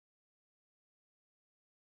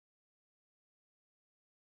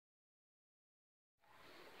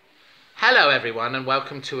Hello everyone and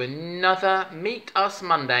welcome to another Meet Us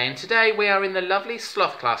Monday, and today we are in the lovely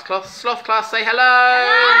Sloth class. Sloth class, say hello!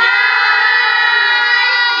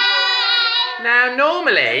 Hello! Now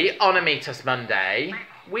normally on a Meet Us Monday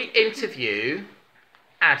we interview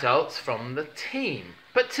adults from the team,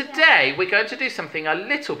 but today we're going to do something a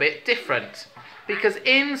little bit different, because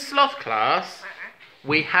in Sloth class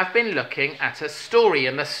we have been looking at a story,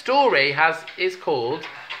 and the story is called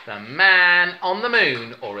The Man on the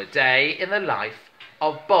Moon, or A Day in the Life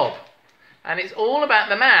of Bob. And it's all about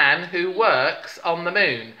the man who works on the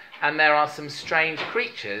moon, and there are some strange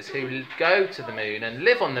creatures who go to the moon and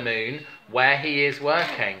live on the moon where he is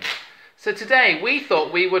working. So today we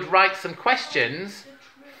thought we would write some questions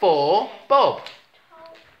for Bob.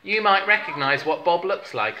 You might recognise what Bob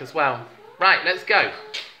looks like as well. Right, let's go.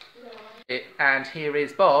 And here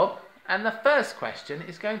is Bob, and the first question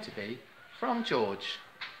is going to be from George.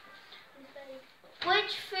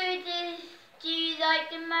 Which food do you like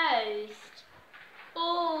the most?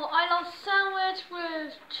 Oh, I love sandwich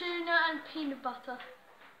with tuna and peanut butter.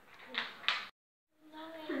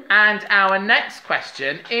 And our next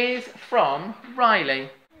question is from Riley.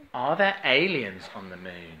 Are there aliens on the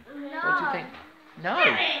moon? No. What do you think?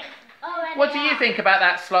 No. What do you think about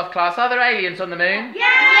that, Sloth class? Are there aliens on the moon?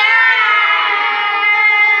 Yeah!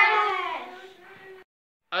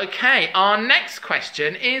 Okay, our next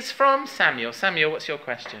question is from Samuel. Samuel, what's your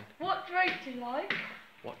question? What drink do you like?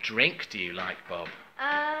 What drink do you like, Bob?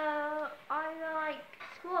 I like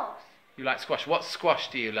squash. You like squash. What squash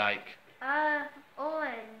do you like?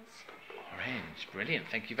 Orange. Orange. Brilliant.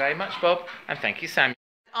 Thank you very much, Bob. And thank you, Samuel.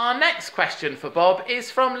 Our next question for Bob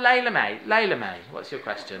is from Layla May. Layla May, what's your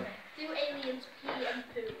question? Do aliens pee and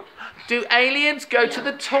poo? Do aliens go to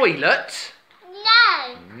the toilet?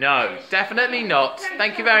 No. No, definitely not.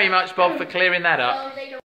 Thank you very much, Bob, for clearing that up.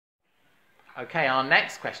 Okay, our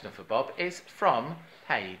next question for Bob is from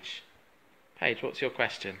Paige. Paige, what's your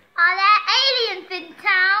question? Are there aliens in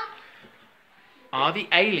town? Are the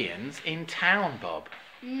aliens in town, Bob?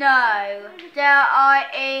 No, they are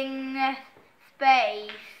in space.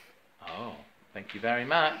 Oh, thank you very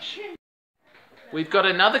much. We've got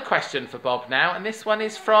another question for Bob now, and this one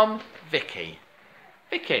is from Vicky.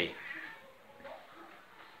 Vicky.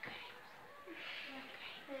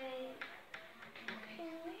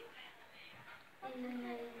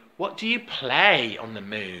 What do you play on the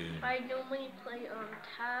moon? I normally play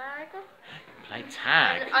tag. Play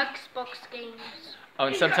tag? And Xbox games. Oh,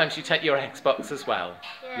 and sometimes you take your Xbox as well.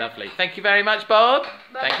 Yeah. Lovely. Thank you very much, Bob.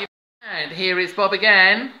 Bye. Thank you. And here is Bob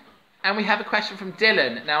again. And we have a question from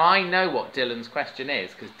Dylan. Now, I know what Dylan's question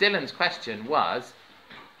is, because Dylan's question was,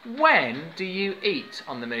 when do you eat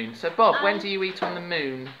on the moon? So, Bob, when do you eat on the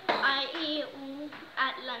moon? I eat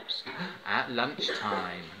at lunchtime. At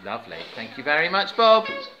lunchtime. Lovely. Thank you very much, Bob.